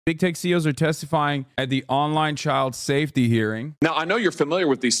Big tech CEOs are testifying at the online child safety hearing. Now, I know you're familiar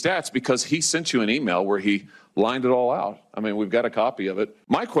with these stats because he sent you an email where he lined it all out. I mean, we've got a copy of it.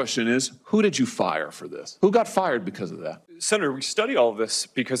 My question is, who did you fire for this? Who got fired because of that? Senator, we study all of this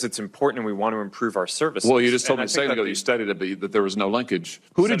because it's important and we want to improve our services. Well, you just told me a second ago that you studied it, but that there was no linkage.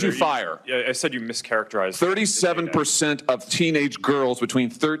 Who did you fire? I said you mischaracterized. 37% of teenage girls between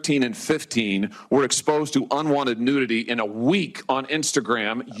 13 and 15 were exposed to unwanted nudity in a week on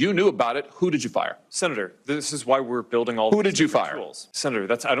Instagram. You knew about it. Who did you fire? Senator, this is why we're building all Who did you fire? Tools.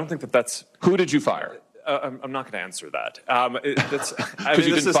 Senator, I don't think that's... Who did you fire? I'm not going to answer that. Because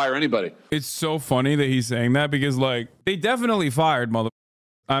you didn't fire anybody. It's so funny that he's saying that because, like, they definitely fired mother.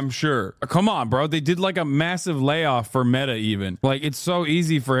 I'm sure. Come on, bro. They did like a massive layoff for Meta even. Like, it's so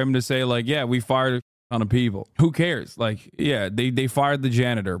easy for him to say, like, yeah, we fired a ton of people. Who cares? Like, yeah, they fired the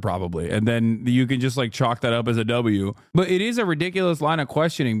janitor probably. And then you can just like chalk that up as a W. But it is a ridiculous line of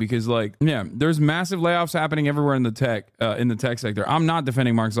questioning because, like, yeah, there's massive layoffs happening everywhere in the tech sector. I'm not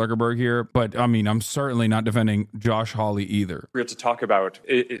defending Mark Zuckerberg here, but I mean, I'm certainly not defending Josh Hawley either. We have to talk about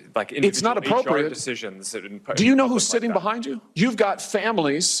like it's not appropriate HR decisions. Do you know who's sitting behind you? You've got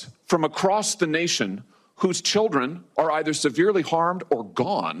families from across the nation whose children are either severely harmed or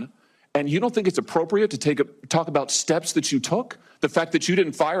gone. And you don't think it's appropriate to talk about steps that you took? The fact that you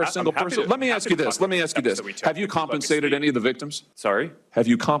didn't fire a single person? Let me ask you this. Have you compensated any of the victims? Sorry? Have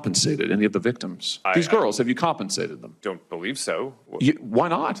you compensated any of the victims? These girls, have you compensated them? Don't believe so. Why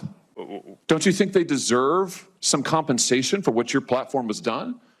not? Don't you think they deserve some compensation for what your platform has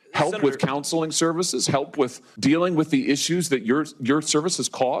done? Help Senator, with counseling services, help with dealing with the issues that your service has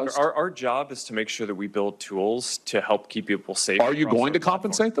caused? Our job is to make sure that we build tools to help keep people safe. Are you going to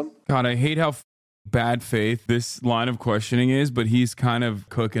compensate them? God, I hate how bad faith this line of questioning is, but he's kind of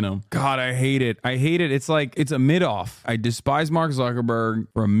cooking them. God, I hate it. It's like, it's a mid-off. I despise Mark Zuckerberg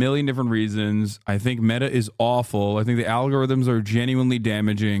for a million different reasons. I think Meta is awful. I think the algorithms are genuinely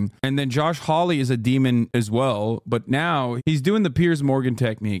damaging. And then Josh Hawley is a demon as well, but now he's doing the Piers Morgan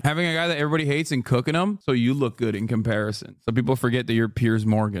technique. Having a guy that everybody hates and cooking him so you look good in comparison. So people forget that you're Piers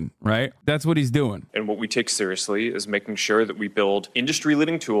Morgan, right? That's what he's doing. And what we take seriously is making sure that we build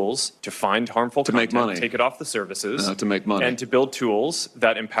industry-leading tools to find harmful to make money, take it off the services, to make money, and to build tools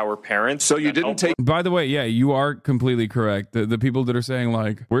that empower parents. So you didn't take. By the way, yeah, you are completely correct. The people that are saying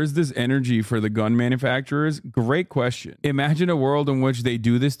like, "Where's this energy for the gun manufacturers?" Great question. Imagine a world in which they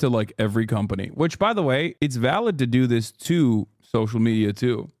do this to like every company. Which, by the way, it's valid to do this to social media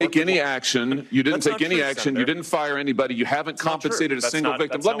too. Take any action. You didn't take any action. You didn't fire anybody. You haven't compensated a single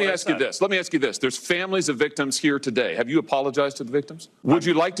victim. Let me ask you this. There's families of victims here today. Have you apologized to the victims? Would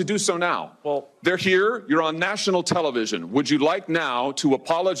you like to do so now? Well, they're here. You're on national television. Would you like now to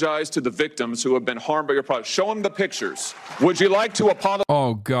apologize to the victims who have been harmed by your product? Show them the pictures. Would you like to apologize?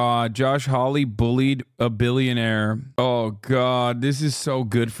 Oh God, Josh Hawley bullied a billionaire. Oh God, this is so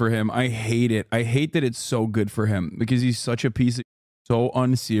good for him. I hate it. I hate that it's so good for him because he's such a piece of so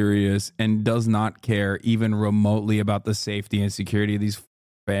unserious and does not care even remotely about the safety and security of these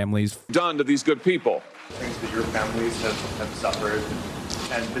families. Done to these good people. Things that your families have suffered,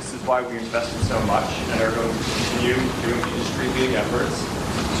 and this is why we invested so much and are going to continue doing industry-leading efforts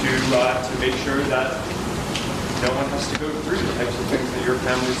to make sure that no one has to go through the types of things that your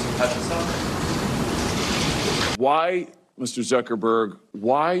families have had to suffer. Why, Mr. Zuckerberg,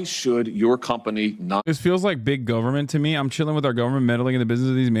 why should your company not? This feels like big government to me. I'm chilling with our government meddling in the business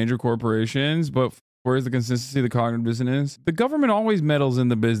of these major corporations, but where's the consistency of the cognitive dissonance? The government always meddles in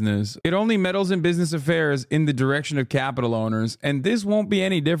the business. It only meddles in business affairs in the direction of capital owners, and this won't be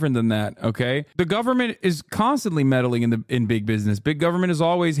any different than that, okay? The government is constantly meddling in big business. Big government is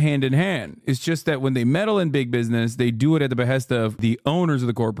always hand in hand. It's just that when they meddle in big business, they do it at the behest of the owners of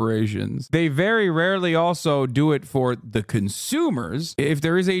the corporations. They very rarely also do it for the consumers. If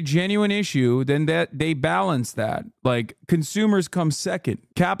there is a genuine issue, then that they balance that. Like, consumers come second.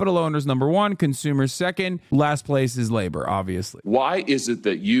 Capital owners number one, consumers second, last place is labor, obviously. Why is it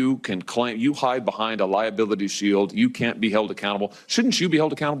that you can claim, you hide behind a liability shield, you can't be held accountable? Shouldn't you be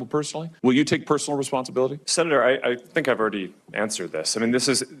held accountable personally? Will you take personal responsibility? Senator, I think I've already answered this. I mean,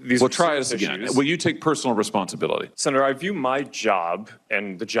 these Well, try this again. Will you take personal responsibility? Senator, I view my job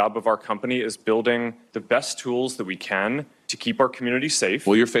and the job of our company as building the best tools that we can to keep our community safe.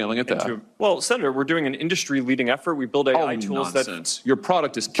 Well, you're failing at that. Well, Senator, we're doing an industry-leading effort. We build AI tools nonsense. Your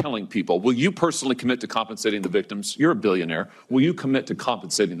product is killing people. Will you personally commit to compensating the victims? You're a billionaire. Will you commit to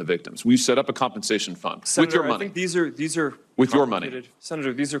compensating the victims? Will you set up a compensation fund Senator, with your money? I think these are with your money.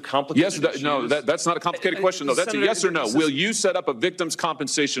 Senator, these are complicated issues. No, that's not a complicated question, though. That's Senator, a yes or no. Will you set up a victims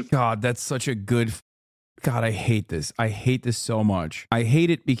compensation? God, that's such a good God, I hate this. I hate this so much. I hate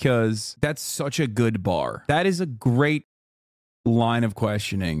it because that's such a good bar. That is a great line of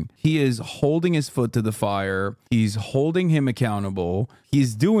questioning. He is holding his foot to the fire. He's holding him accountable.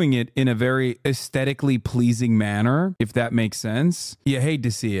 He's doing it in a very aesthetically pleasing manner, if that makes sense. You hate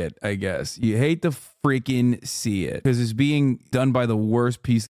to see it, I guess. You hate to freaking see it because it's being done by the worst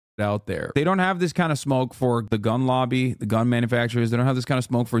piece out there. They don't have this kind of smoke for the gun lobby, the gun manufacturers. They don't have this kind of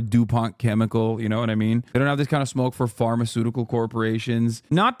smoke for DuPont Chemical. You know what I mean? They don't have this kind of smoke for pharmaceutical corporations.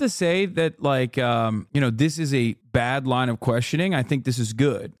 Not to say that this is a bad line of questioning. I think this is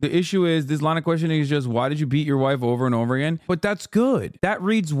good. The issue is this line of questioning is just, why did you beat your wife over and over again? But that's good. That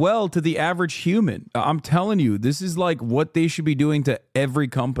reads well to the average human. I'm telling you, this is like what they should be doing to every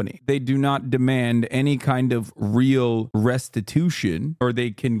company. They do not demand any kind of real restitution, or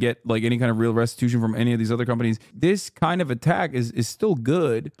they can get like any kind of real restitution from any of these other companies. This kind of attack is still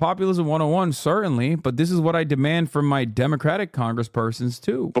good. Populism 101, certainly, but this is what I demand from my Democratic congresspersons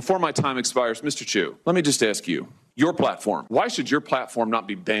too. Before my time expires, Mr. Chu, let me just ask you, your platform, why should your platform not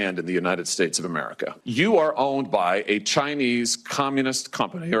be banned in the United States of America? You are owned by a Chinese communist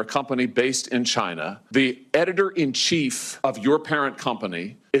company, or a company based in China. The editor-in-chief of your parent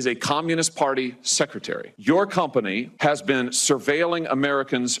company is a Communist Party secretary. Your company has been surveilling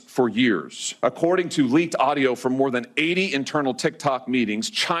Americans for years. According to leaked audio from more than 80 internal TikTok meetings,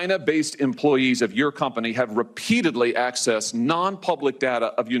 China-based employees of your company have repeatedly accessed non-public data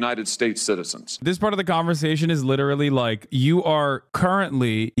of United States citizens. This part of the conversation is literally like, you are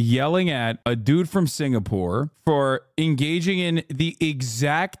currently yelling at a dude from Singapore for engaging in the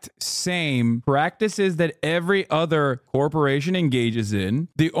exact same practices that every other corporation engages in.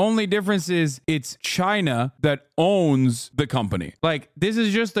 The only difference is it's China that owns the company. Like, this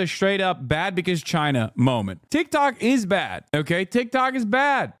is just a straight up bad because China moment. TikTok is bad, okay? TikTok is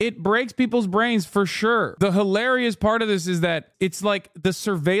bad. It breaks people's brains for sure. The hilarious part of this is that it's like the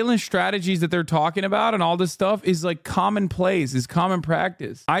surveillance strategies that they're talking about and all this stuff is like commonplace, is common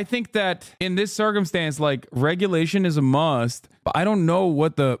practice. I think that in this circumstance, like, regulation is a must, but I don't know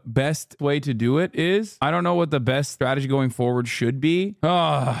what the best way to do it is. I don't know what the best strategy going forward should be.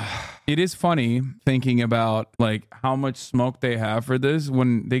 It is funny thinking about like how much smoke they have for this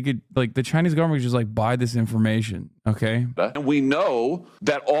when they could, like, the Chinese government could just like buy this information. Okay. And we know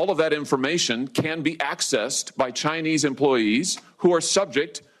that all of that information can be accessed by Chinese employees who are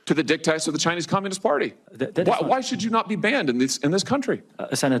subject to the dictates of the Chinese Communist Party. Why should you not be banned in this country?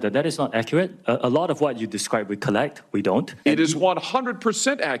 Senator, that is not accurate. A lot of what you describe we collect, we don't. It is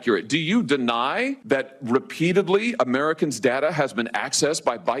 100% accurate. Do you deny that repeatedly Americans' data has been accessed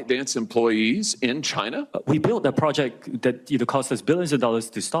by ByteDance employees in China? We built a project that cost us billions of dollars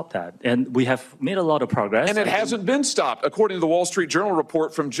to stop that, and we have made a lot of progress. And it hasn't been stopped, according to the Wall Street Journal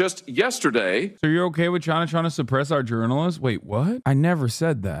report from just yesterday. So you're okay with China trying to suppress our journalists? Wait, what? I never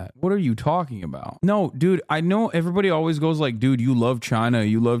said that. What are you talking about? No, dude, I know everybody always goes like, dude, you love China.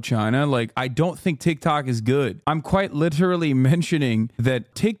 You love China. Like, I don't think TikTok is good. I'm quite literally mentioning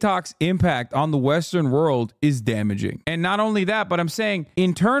that TikTok's impact on the Western world is damaging. And not only that, but I'm saying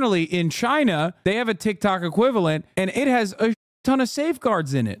internally in China, they have a TikTok equivalent and it has a ton of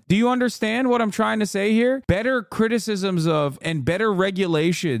safeguards in it. Do you understand what I'm trying to say here? Better criticisms of and better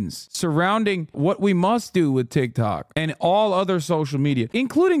regulations surrounding what we must do with TikTok and all other social media,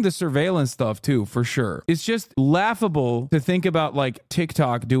 including the surveillance stuff too, for sure. It's just laughable to think about like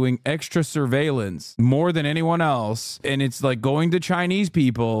TikTok doing extra surveillance more than anyone else, and it's like going to Chinese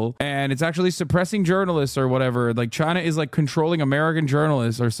people and it's actually suppressing journalists or whatever. Like, China is like controlling American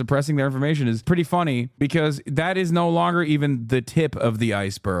journalists or suppressing their information is pretty funny because that is no longer even the tip of the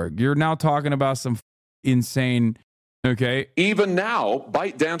iceberg. You're now talking about some insane, okay? Even now,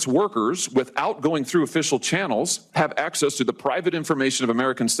 ByteDance workers, without going through official channels, have access to the private information of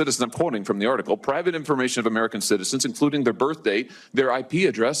American citizens. I'm quoting from the article, private information of American citizens, including their birth date, their IP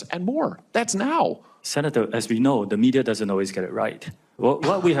address, and more. That's now. Senator, as we know, the media doesn't always get it right.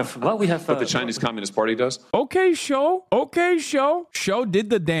 What we have. But the Chinese Communist Party does. Okay, show. Show did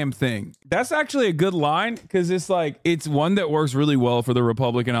the damn thing. That's actually a good line because it's like, it's one that works really well for the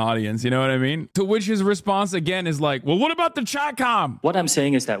Republican audience. You know what I mean? To which his response again is like, well, what about the Chatcom? What I'm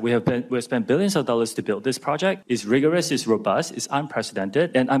saying is that we've spent billions of dollars to build this project. It's rigorous, it's robust, it's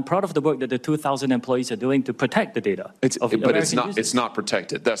unprecedented, and I'm proud of the work that the 2,000 employees are doing to protect the data. But it's not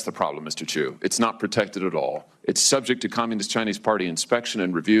protected. That's the problem, Mr. Chu. It's not protected at all. It's subject to Communist Chinese Party inspection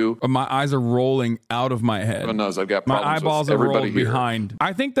and review. My eyes are rolling out of my head. Everyone knows I've got My problems eyeballs with are everybody rolled here. behind.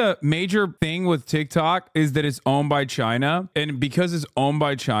 I think the major thing with TikTok is that it's owned by China. And because it's owned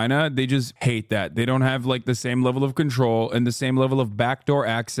by China, they just hate that. They don't have like the same level of control and the same level of backdoor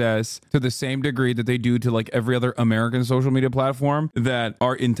access to the same degree that they do to like every other American social media platform that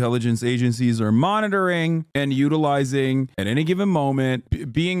our intelligence agencies are monitoring and utilizing at any given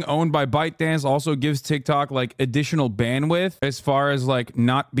moment. Being owned by ByteDance also gives TikTok like additional bandwidth as far as like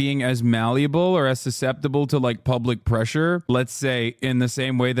not being as malleable or as susceptible to like public pressure, let's say in the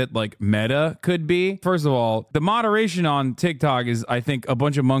same way that like Meta could be. First of all, the moderation on TikTok is, I think, a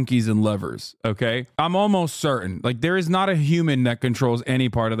bunch of monkeys and levers. Okay, I'm almost certain like there is not a human that controls any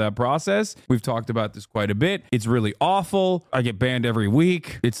part of that process. We've talked about this quite a bit. It's really awful. I get banned every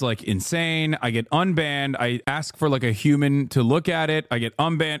week. It's like insane. I get unbanned. I ask for like a human to look at it. I get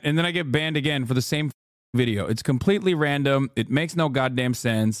unbanned and then I get banned again for the same video. It's completely random. It makes no goddamn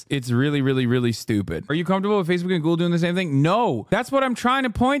sense. It's really, really, really stupid. Are you comfortable with Facebook and Google doing the same thing? No. That's what I'm trying to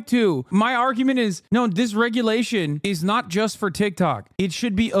point to. My argument is, no, this regulation is not just for TikTok. It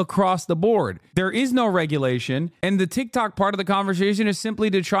should be across the board. There is no regulation, and the TikTok part of the conversation is simply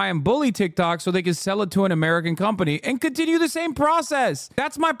to try and bully TikTok so they can sell it to an American company and continue the same process.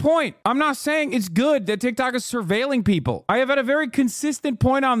 That's my point. I'm not saying it's good that TikTok is surveilling people. I have had a very consistent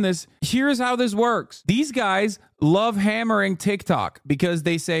point on this. Here's how this works. These guys love hammering TikTok because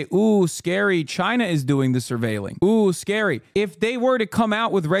they say, ooh, scary, China is doing the surveilling. Ooh, scary. If they were to come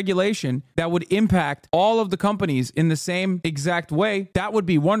out with regulation that would impact all of the companies in the same exact way, that would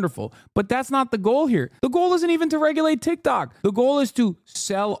be wonderful. But that's not the goal here. The goal isn't even to regulate TikTok. The goal is to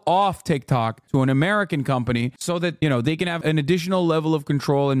sell off TikTok to an American company so that, you know, they can have an additional level of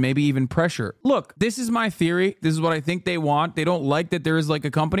control and maybe even pressure. Look, this is my theory. This is what I think they want. They don't like that there is like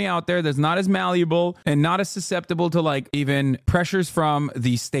a company out there that's not as malleable and not as susceptible to like even pressures from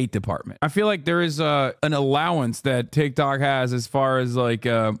the State Department. I feel like there is an allowance that TikTok has as far as like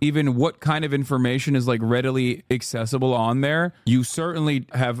even what kind of information is like readily accessible on there. You certainly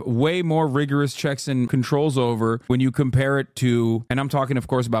have way more rigorous checks and controls over when you compare it to, and I'm talking of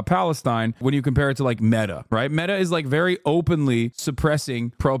course about Palestine, when you compare it to like Meta, right? Meta is like very openly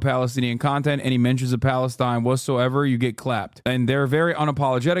suppressing pro-Palestinian content. Any mentions of Palestine whatsoever, you get clapped. And they're very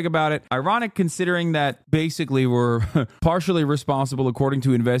unapologetic about it. Ironic considering that basically were partially responsible, according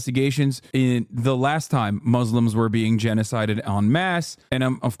to investigations, in the last time Muslims were being genocided en masse. And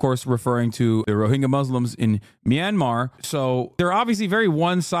I'm, of course, referring to the Rohingya Muslims in Myanmar. So they're obviously very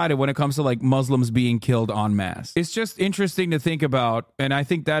one-sided when it comes to like Muslims being killed en masse. It's just interesting to think about. And I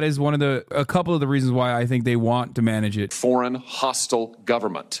think that is a couple of the reasons why I think they want to manage it. Foreign hostile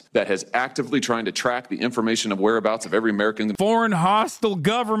government that has actively trying to track the information of whereabouts of every American. Foreign hostile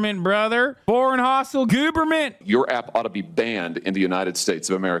government, brother. Foreign hostile government. Your app ought to be banned in the United States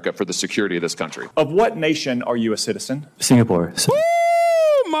of America for the security of this country. Of what nation are you a citizen? Singapore. Woo!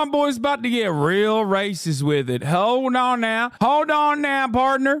 My boy's about to get real racist with it. Hold on now,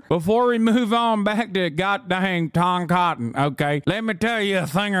 partner. Before we move on back to goddamn Tom Cotton, okay? Let me tell you a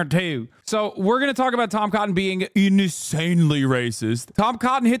thing or two. So we're going to talk about Tom Cotton being insanely racist. Tom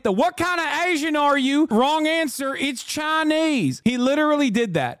Cotton hit the "what kind of Asian are you?" Wrong answer. It's Chinese. He literally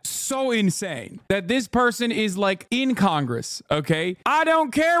did that. So insane that this person is like in Congress. Okay. I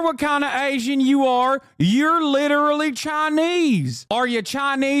don't care what kind of Asian you are. You're literally Chinese. Are you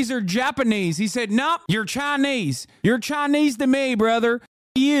Chinese or Japanese? He said, nope, you're Chinese. You're Chinese to me, brother.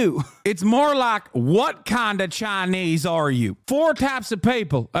 You. It's more like, what kind of Chinese are you? 4 types of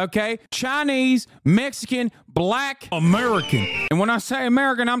people, okay? Chinese, Mexican, Black, American. And when I say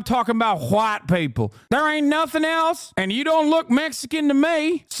American, I'm talking about white people. There ain't nothing else, and you don't look Mexican to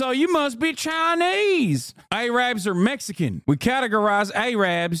me, so you must be Chinese. Arabs are Mexican. We categorize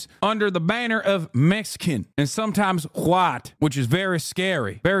Arabs under the banner of Mexican and sometimes white, which is very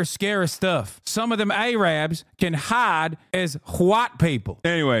scary. Very scary stuff. Some of them Arabs can hide as white people.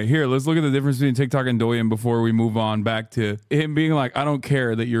 Anyway, here, let's look at the difference between TikTok and Douyin before we move on back to him being like, I don't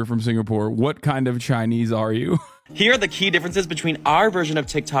care that you're from Singapore. What kind of Chinese are you? Here are the key differences between our version of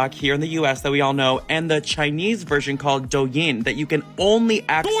TikTok here in the US that we all know and the Chinese version called Douyin that you can only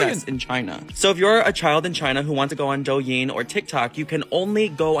access in China. So if you're a child in China who wants to go on Douyin or TikTok, you can only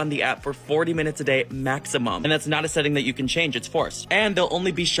go on the app for 40 minutes a day maximum. And that's not a setting that you can change, it's forced. And they'll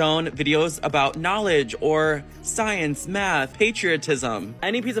only be shown videos about knowledge or science, math, patriotism.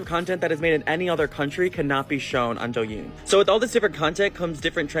 Any piece of content that is made in any other country cannot be shown on Douyin. So with all this different content comes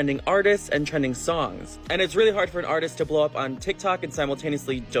different trending artists and trending songs. And it's really hard for an artist to blow up on TikTok and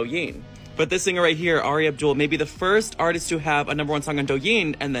simultaneously Douyin. But this singer right here, Ari Abdul, may be the first artist to have a #1 song on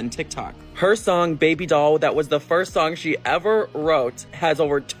Douyin and then TikTok. Her song, Baby Doll, that was the first song she ever wrote, has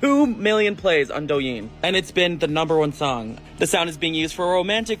over 2 million plays on Douyin. And it's been the #1 song. The sound is being used for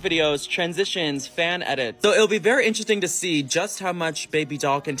romantic videos, transitions, fan edits. So it'll be very interesting to see just how much Baby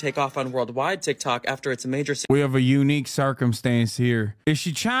Doll can take off on worldwide TikTok after its a major... We have a unique circumstance here. Is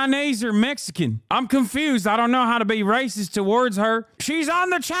she Chinese or Mexican? I'm confused. I don't know how to be racist towards her. She's on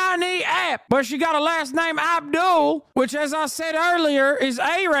the Chinese app, but she got a last name Abdul, which, as I said earlier, is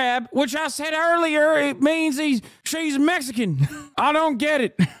Arab, which I said earlier, it means she's Mexican. I don't get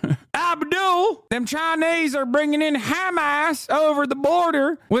it. Abdul, them Chinese are bringing in Hamas over the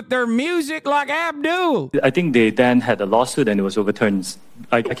border with their music like Abdul. I think they then had a lawsuit and it was overturned.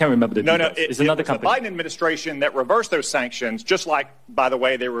 I can't remember the details. It's another the company. Biden administration that reversed those sanctions, just like, by the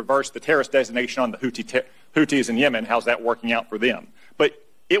way, they reversed the terrorist designation on the Houthis in Yemen. How's that working out for them? But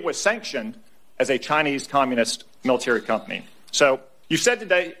it was sanctioned as a Chinese communist military company. So you said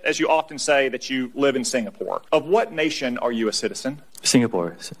today, as you often say, that you live in Singapore. Of what nation are you a citizen?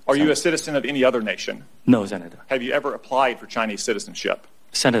 Singapore. Are you a citizen of any other nation? No, Senator. Have you ever applied for Chinese citizenship?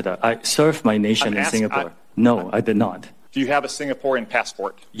 Senator, I served my nation in Singapore. No, I did not. Do you have a Singaporean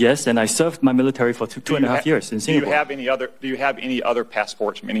passport? Yes, and I served my military for two and a half years in Singapore. Do you have any other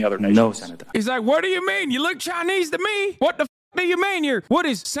passports from any other nations? No, Senator. He's like, what do you mean? You look Chinese to me? What the do you mean? What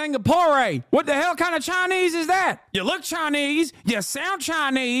is Singapore? What the hell kind of Chinese is that? You look Chinese, you sound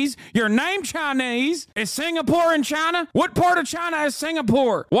Chinese, your name Chinese. Is Singapore in China? What part of China is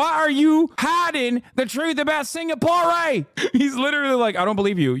Singapore? Why are you hiding the truth about Singapore? He's literally like, I don't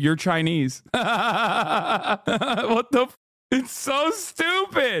believe you. You're Chinese. What the It's so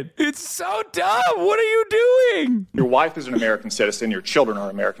stupid. It's so dumb. What are you doing? Your wife is an American citizen. Your children are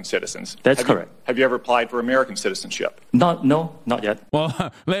American citizens. That's correct. Have you ever applied for American citizenship? No, not yet.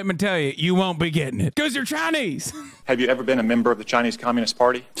 Well, let me tell you, you won't be getting it because you're Chinese. Have you ever been a member of the Chinese Communist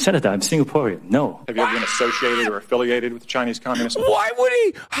Party? Senator, I'm Singaporean. No. Have you ever been associated or affiliated with the Chinese Communist Party? Why would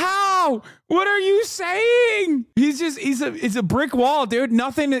he? How? What are you saying? He's a brick wall, dude.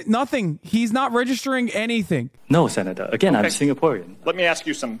 Nothing. He's not registering anything. No, Senator. Again, I'm Singaporean. Let me ask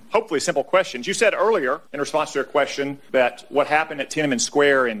you some hopefully simple questions. You said earlier, in response to a question, that what happened at Tiananmen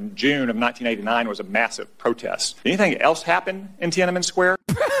Square in June of 1989 was a massive protest. Did anything else happen in Tiananmen Square?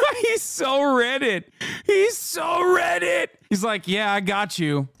 He's so Reddit. He's like, yeah, I got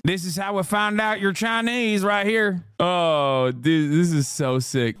you. This is how we found out you're Chinese right here. Oh, dude, this is so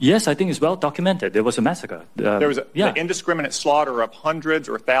sick. Yes, I think it's well documented. There was a massacre. There was the indiscriminate slaughter of hundreds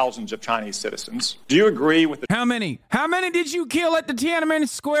or thousands of Chinese citizens. Do you agree with the... How many? How many did you kill at the Tiananmen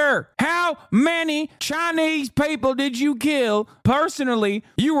Square? How many Chinese people did you kill personally?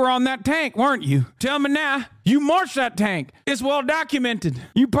 You were on that tank, weren't you? Tell me now. You marched that tank. It's well documented.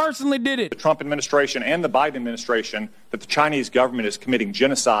 You personally did it. The Trump administration and the Biden administration that the Chinese government is committing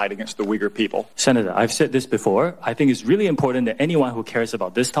genocide against the Uyghur people. Senator, I've said this before. I think it's really important that anyone who cares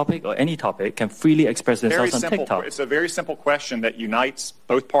about this topic or any topic can freely express themselves on TikTok. It's a very simple question that unites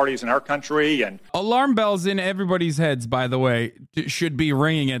both parties in our country. And alarm bells in everybody's heads, by the way, should be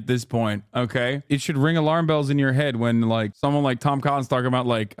ringing at this point, okay? It should ring alarm bells in your head when, like, someone like Tom Cotton's talking about,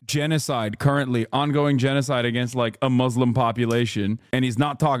 like, genocide, currently ongoing genocide against, like, a Muslim population, and he's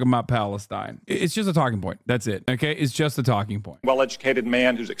not talking about Palestine. It's just a talking point. That's it, okay? It's just a talking point. Well-educated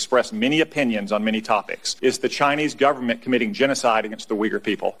man who's expressed many opinions on many topics. Is the Chinese government committing genocide against the Uyghur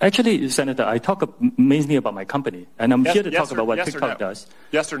people? Actually, Senator, I talk mainly about my company, and I'm here to talk about what TikTok does.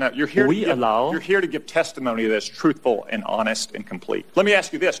 Yes or no? You're here to give testimony that's truthful and honest and complete. Let me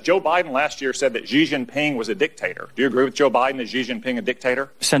ask you this. Joe Biden last year said that Xi Jinping was a dictator. Do you agree with Joe Biden? Is Xi Jinping a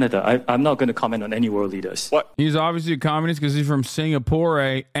dictator? Senator, I'm not going to comment on any world leaders. What? He's obviously a communist because he's from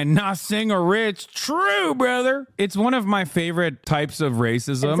Singapore and not Sing-a-rich. True, brother. It's one of my favorite types of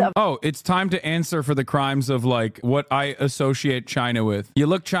racism. It's time to answer for the crimes of, like, what I associate China with. You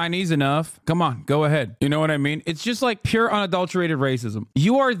look Chinese enough. Come on, go ahead. You know what I mean? It's just like pure unadulterated racism.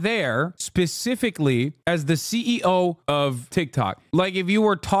 You are there specifically as the CEO of TikTok. Like if you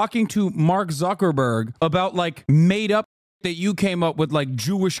were talking to Mark Zuckerberg about, like, made up that you came up with, like,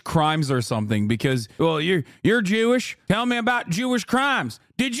 Jewish crimes or something because, well, you're Jewish. Tell me about Jewish crimes.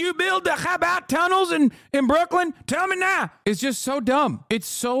 Did you build the Chabad tunnels in Brooklyn? Tell me now. It's just so dumb. It's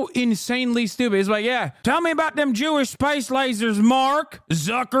so insanely stupid. It's like, yeah, tell me about them Jewish space lasers, Mark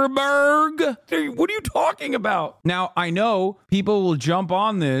Zuckerberg. Dude, what are you talking about? Now, I know people will jump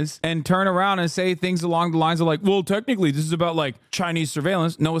on this and turn around and say things along the lines of, like, well, technically, this is about, like, Chinese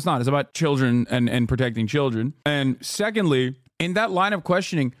surveillance. No, it's not. It's about children and protecting children. And secondly, in that line of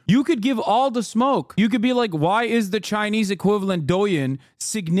questioning, you could give all the smoke. You could be like, why is the Chinese equivalent Douyin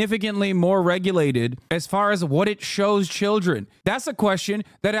significantly more regulated as far as what it shows children? That's a question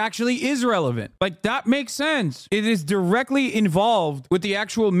that actually is relevant. Like, that makes sense. It is directly involved with the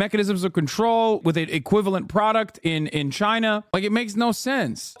actual mechanisms of control with an equivalent product in China. Like, it makes no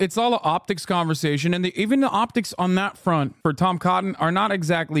sense. It's all an optics conversation, and even the optics on that front for Tom Cotton are not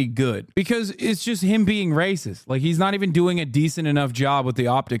exactly good because it's just him being racist. Like, he's not even doing a decent enough job with the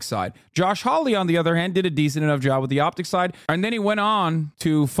optics side. Josh Hawley, on the other hand, did a decent enough job with the optics side, and then he went on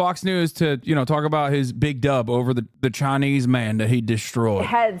to Fox News to, talk about his big dub over the Chinese man that he destroyed.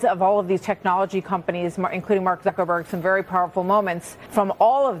 Heads of all of these technology companies, including Mark Zuckerberg, some very powerful moments from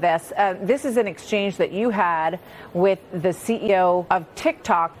all of this. This is an exchange that you had with the CEO of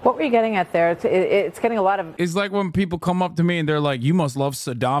TikTok. What were you getting at there? It's getting a lot of... It's like when people come up to me and they're like, you must love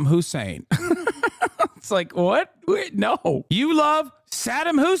Saddam Hussein. It's like, what? Wait, no. You love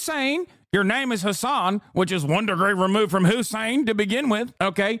Saddam Hussein. Your name is Hassan, which is 1 degree removed from Hussein to begin with.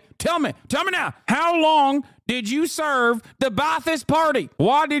 Okay, tell me now, how long did you serve the Ba'athist Party?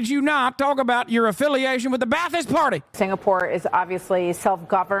 Why did you not talk about your affiliation with the Ba'athist Party? Singapore is obviously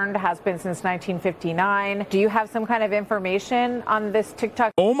self-governed, has been since 1959. Do you have some kind of information on this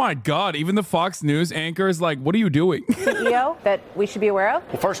TikTok? Oh my God, even the Fox News anchor is like, what are you doing? CEO that we should be aware of?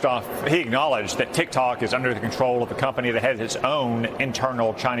 Well, first off, he acknowledged that TikTok is under the control of a company that has its own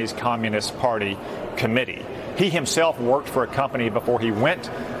internal Chinese Communist Party committee. He himself worked for a company before he went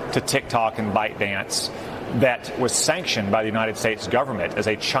to TikTok and ByteDance that was sanctioned by the United States government as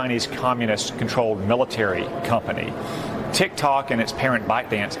a Chinese communist-controlled military company. TikTok and its parent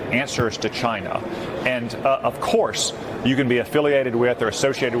ByteDance answers to China. And of course, you can be affiliated with or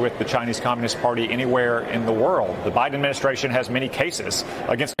associated with the Chinese Communist Party anywhere in the world. The Biden administration has many cases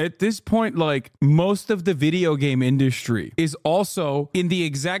against... At this point, like, most of the video game industry is also in the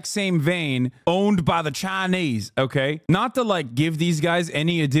exact same vein owned by the Chinese, okay? Not to, like, give these guys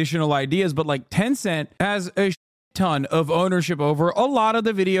any additional ideas, but, like, Tencent has a ton of ownership over a lot of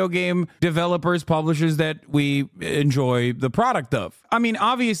the video game developers, publishers that we enjoy the product of. I mean,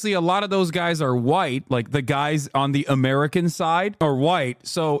 obviously, a lot of those guys are white, like the guys on the American side are white,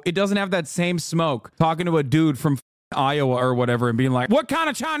 so it doesn't have that same smoke. Talking to a dude from Iowa or whatever and being like, what kind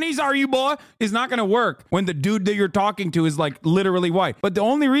of Chinese are you, boy? Is not going to work when the dude that you're talking to is like literally white. But the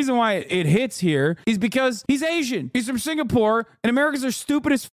only reason why it hits here is because he's Asian. He's from Singapore, and Americans are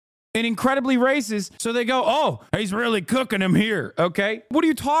stupid as and incredibly racist, so they go, oh, he's really cooking him here, okay? What are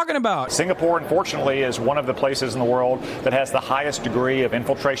you talking about? Singapore, unfortunately, is one of the places in the world that has the highest degree of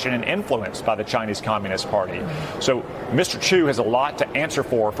infiltration and influence by the Chinese Communist Party. So Mr. Chu has a lot to answer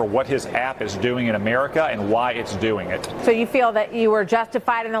for what his app is doing in America and why it's doing it. So you feel that you were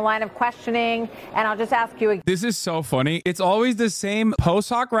justified in the line of questioning, and I'll just ask you again. This is so funny. It's always the same post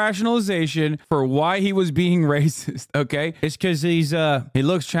hoc rationalization for why he was being racist, okay? It's because he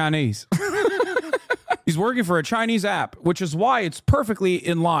looks Chinese. He's working for a Chinese app, which is why it's perfectly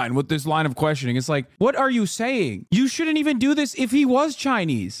in line with this line of questioning. It's like, what are you saying? You shouldn't even do this if he was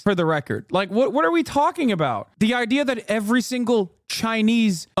Chinese, for the record. Like, what are we talking about? The idea that every single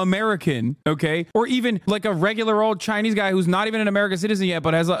Chinese American, okay, or even like a regular old Chinese guy who's not even an American citizen yet,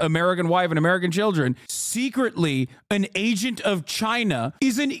 but has an American wife and American children, secretly an agent of China,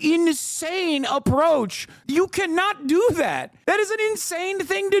 is an insane approach. You cannot do that. That is an insane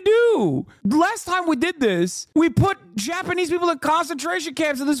thing to do. Last time we did this, we put Japanese people in concentration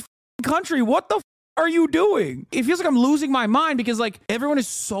camps in this country. What the are you doing? It feels like I'm losing my mind because like everyone is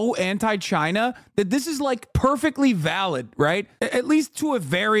so anti-China that this is like perfectly valid, right? At least to a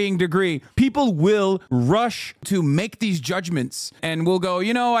varying degree. People will rush to make these judgments and will go,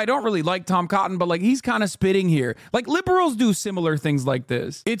 I don't really like Tom Cotton, but like he's kind of spitting here. Like liberals do similar things like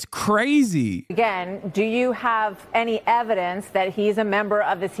this. It's crazy. Again, do you have any evidence that he's a member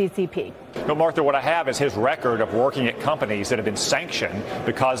of the CCP? No, Martha, what I have is his record of working at companies that have been sanctioned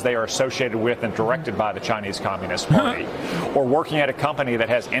because they are associated with and directed by the Chinese Communist Party, or working at a company that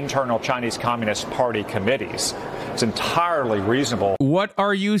has internal Chinese Communist Party committees. It's entirely reasonable. What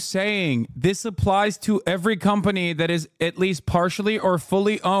are you saying? This applies to every company that is at least partially or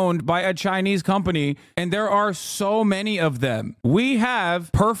fully owned by a Chinese company, and there are so many of them. We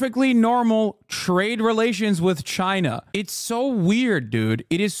have perfectly normal trade relations with China. It's so weird, dude.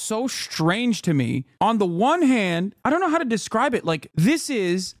 It is so strange to me. On the one hand, I don't know how to describe it. Like, this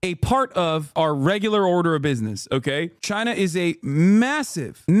is a part of our regular order of business, okay? China is a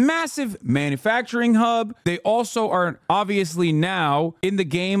massive manufacturing hub. They also are obviously now in the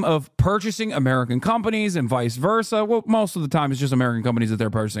game of purchasing American companies and vice versa. Well, most of the time it's just American companies that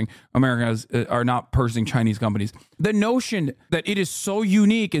they're purchasing. Americans are not purchasing Chinese companies. The notion that it is so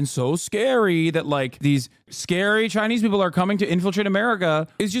unique and so scary that like these scary Chinese people are coming to infiltrate America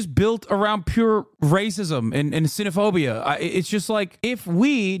is just built around pure racism and xenophobia. It's just like, if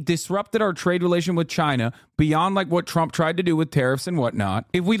we disrupted our trade relation with China beyond like what Trump tried to do with tariffs and whatnot,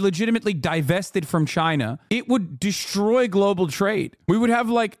 if we legitimately divested from China, it would destroy global trade. We would have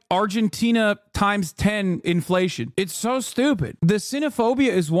like Argentina times 10 inflation. It's so stupid. The xenophobia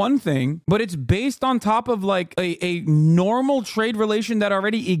is one thing, but it's based on top of like a normal trade relation that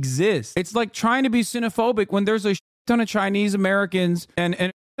already exists. It's like trying to be xenophobic when there's a ton of Chinese Americans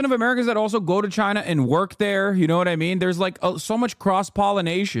and of Americans that also go to China and work there. You know what I mean? There's like so much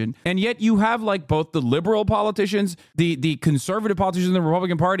cross-pollination, and yet you have like both the liberal politicians, the conservative politicians in the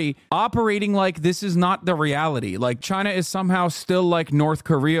Republican Party operating like this is not the reality. Like China is somehow still like North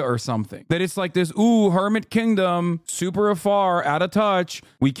Korea or something. That it's like this, hermit kingdom, super afar, out of touch.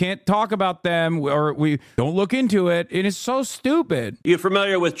 We can't talk about them, or we don't look into it. It is so stupid. You're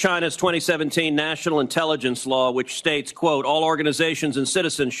familiar with China's 2017 National Intelligence Law, which states, quote, all organizations and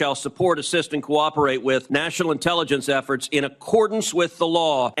citizens shall support, assist, and cooperate with national intelligence efforts in accordance with the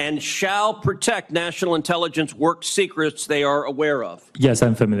law and shall protect national intelligence work secrets they are aware of. Yes,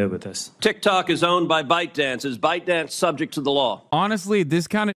 I'm familiar with this. TikTok is owned by ByteDance. Is ByteDance subject to the law? Honestly, this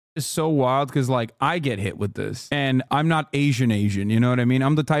kind of is so wild because like I get hit with this and I'm not Asian, you know what I mean?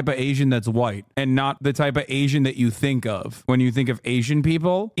 I'm the type of Asian that's white and not the type of Asian that you think of when you think of Asian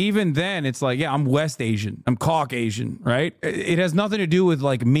people. Even then it's like, yeah, I'm West Asian, I'm Caucasian, right? It has nothing to do with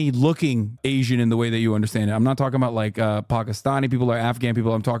like me looking Asian in the way that you understand it. I'm not talking about like Pakistani people or Afghan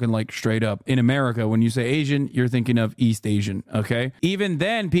people. I'm talking like straight up in America. When you say Asian, you're thinking of East Asian. Okay. Even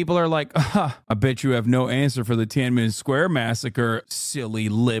then people are like, I bet you have no answer for the Tiananmen Square massacre, silly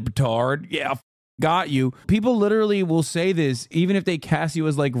libtard. Yeah, got you. People literally will say this even if they cast you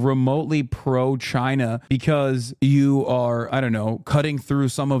as like remotely pro-China because you are, I don't know, cutting through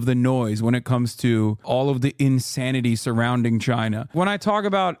some of the noise when it comes to all of the insanity surrounding China. When I talk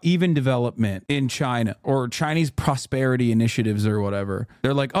about even development in China or Chinese prosperity initiatives or whatever,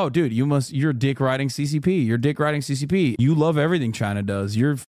 they're like, oh dude, you're dick riding CCP. You're dick riding CCP. You love everything China does.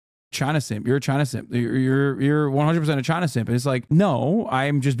 You're China simp. You're a China simp. You're 100% a China simp. And it's like, no,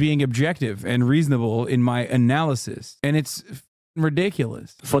 I'm just being objective and reasonable in my analysis. And it's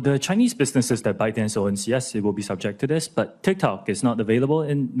ridiculous. For the Chinese businesses that ByteDance owns, yes, it will be subject to this, but TikTok is not available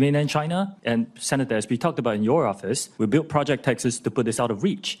in mainland China. And Senator, as we talked about in your office, we built Project Texas to put this out of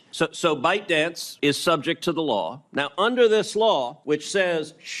reach. So ByteDance is subject to the law. Now, under this law, which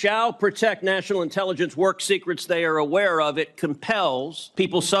says shall protect national intelligence work secrets they are aware of, it compels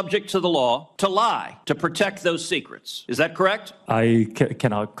people subject to the law to lie, to protect those secrets. Is that correct? I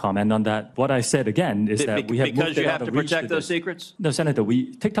cannot comment on that. What I said again is that we have moved because you it have out to of reach protect those today. secrets? No, Senator,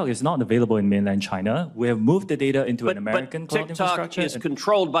 TikTok is not available in mainland China. We have moved the data into an American cloud infrastructure. TikTok is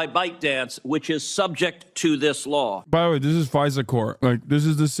controlled by ByteDance, which is subject to this law. By the way, this is FISA Corp. Like, this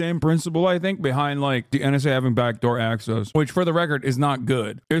is the same principle, I think, behind like the NSA having backdoor access, which for the record is not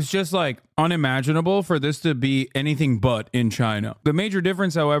good. It's just like unimaginable for this to be anything but in China. The major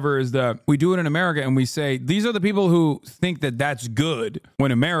difference, however, is that we do it in America and we say, these are the people who think that that's good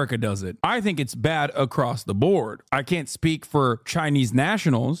when America does it. I think it's bad across the board. I can't speak for Chinese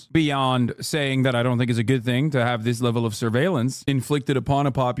nationals beyond saying that I don't think it's a good thing to have this level of surveillance inflicted upon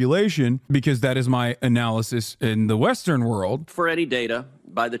a population, because that is my analysis in the Western world. For any data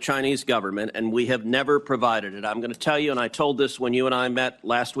by the Chinese government, and we have never provided it. I'm going to tell you, and I told this when you and I met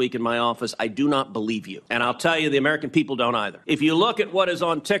last week in my office, I do not believe you. And I'll tell you, the American people don't either. If you look at what is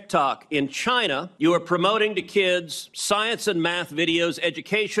on TikTok in China, you are promoting to kids science and math videos,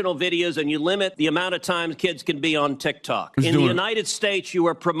 educational videos, and you limit the amount of time kids can be on TikTok. In the United States, you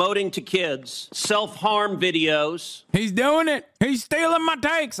are promoting to kids self-harm videos. He's doing it. He's stealing my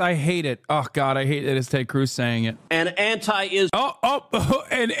takes. I hate it. Oh, God, I hate that it's Ted Cruz saying it. And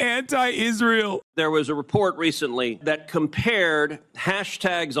And anti-Israel. There was a report recently that compared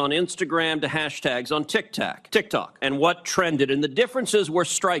hashtags on Instagram to hashtags on TikTok, and what trended. And the differences were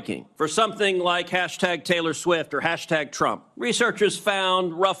striking. For something like hashtag Taylor Swift or hashtag Trump, researchers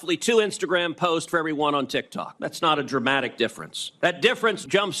found roughly 2 Instagram posts for every 1 on TikTok. That's not a dramatic difference. That difference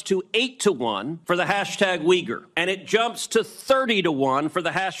jumps to 8-to-1 for the hashtag Uyghur, and it jumps to 30-to-1 for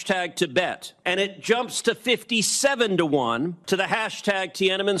the hashtag Tibet, and it jumps to 57-to-1 to the hashtag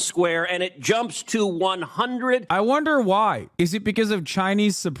Tiananmen Square, and it jumps to 100. I wonder why. Is it because of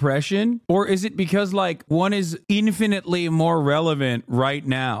Chinese suppression, or is it because like one is infinitely more relevant right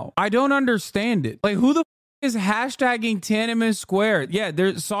now? I don't understand it. Like, who the is hashtagging Tiananmen Square? Yeah,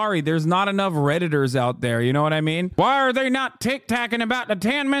 there's not enough Redditors out there. You know what I mean? Why are they not tic-tacking about the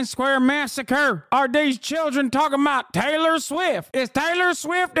Tiananmen Square massacre? Are these children talking about Taylor Swift? Is Taylor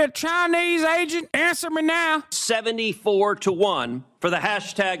Swift a Chinese agent? Answer me now. 74-1 for the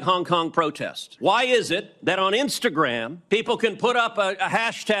hashtag Hong Kong protest. Why is it that on Instagram, people can put up a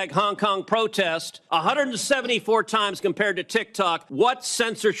hashtag Hong Kong protest 174 times compared to TikTok? What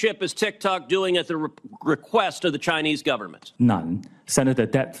censorship is TikTok doing at the request of the Chinese government? None. Senator,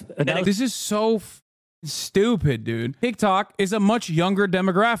 This is so stupid, dude. TikTok is a much younger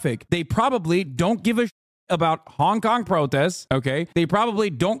demographic. They probably don't give a about Hong Kong protests, okay? They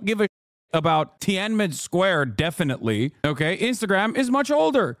probably don't give a about Tiananmen Square, definitely. Okay, Instagram is much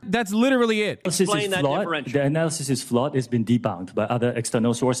older. That's literally it. Explain that differential. The analysis is flawed. It's been debunked by other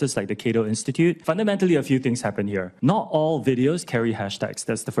external sources like the Cato Institute. Fundamentally, a few things happen here. Not all videos carry hashtags.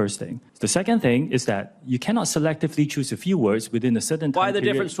 That's the first thing. The second thing is that you cannot selectively choose a few words within a certain time Why the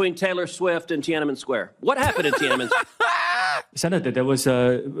period. difference between Taylor Swift and Tiananmen Square? What happened in Tiananmen Square? Senator, there was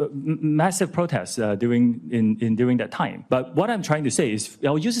a massive protest during that time. But what I'm trying to say is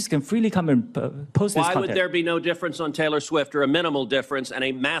our users can freely come and post this Why content. would there be no difference on Taylor Swift, or a minimal difference, and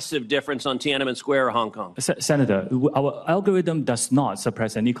a massive difference on Tiananmen Square or Hong Kong? Senator, our algorithm does not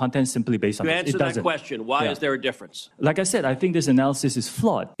suppress any content simply based on You it. answer It that doesn't. question. Why is there a difference? Like I said, I think this analysis is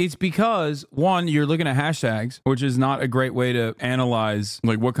flawed. It's because, one, you're looking at hashtags, which is not a great way to analyze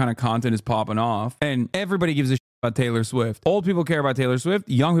like what kind of content is popping off. And everybody gives a shit about Taylor Swift. Old people care about Taylor Swift.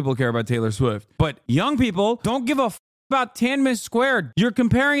 Young people care about Taylor Swift. But young people don't give a f about Tiananmen Square. You're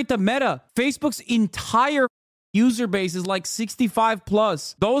comparing it to Meta. Facebook's entire user base is like 65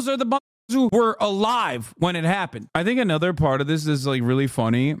 plus. Those are the who were alive when it happened. I think another part of this is like really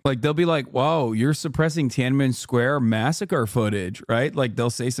funny. Like they'll be like, whoa, you're suppressing Tiananmen Square massacre footage, right? Like they'll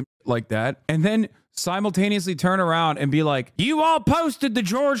say something like that. And then simultaneously turn around and be like, you all posted the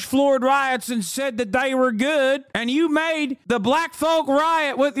George Floyd riots and said that they were good, and you made the black folk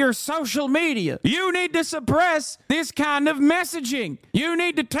riot with your social media. You need to suppress this kind of messaging. You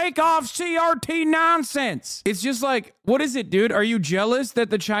need to take off CRT nonsense. It's just like, what is it, dude? Are you jealous that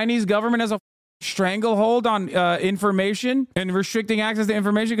the Chinese government has a stranglehold on information and restricting access to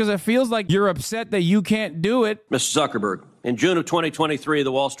information? Because it feels like you're upset that you can't do it. Mr. Zuckerberg, in June of 2023,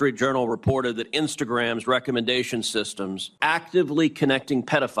 the Wall Street Journal reported that Instagram's recommendation systems actively connecting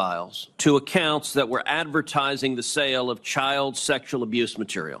pedophiles to accounts that were advertising the sale of child sexual abuse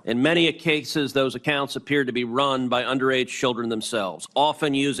material. In many cases, those accounts appeared to be run by underage children themselves,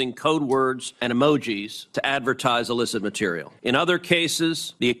 often using code words and emojis to advertise illicit material. In other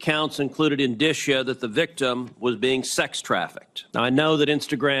cases, the accounts included indicia that the victim was being sex trafficked. Now, I know that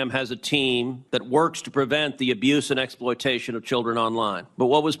Instagram has a team that works to prevent the abuse and exploitation of children online. But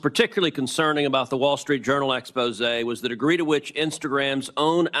what was particularly concerning about the Wall Street Journal expose was the degree to which Instagram's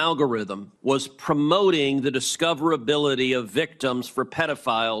own algorithm was promoting the discoverability of victims for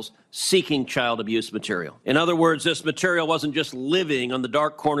pedophiles seeking child abuse material. In other words, this material wasn't just living on the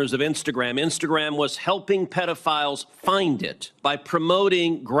dark corners of Instagram. Instagram was helping pedophiles find it by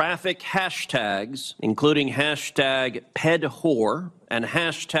promoting graphic hashtags, including hashtag pedwhore and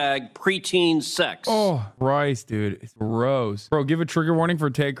hashtag preteen sex. Oh, Christ, dude. It's gross. Bro, give a trigger warning for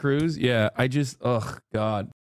Ted Cruz. Yeah, God.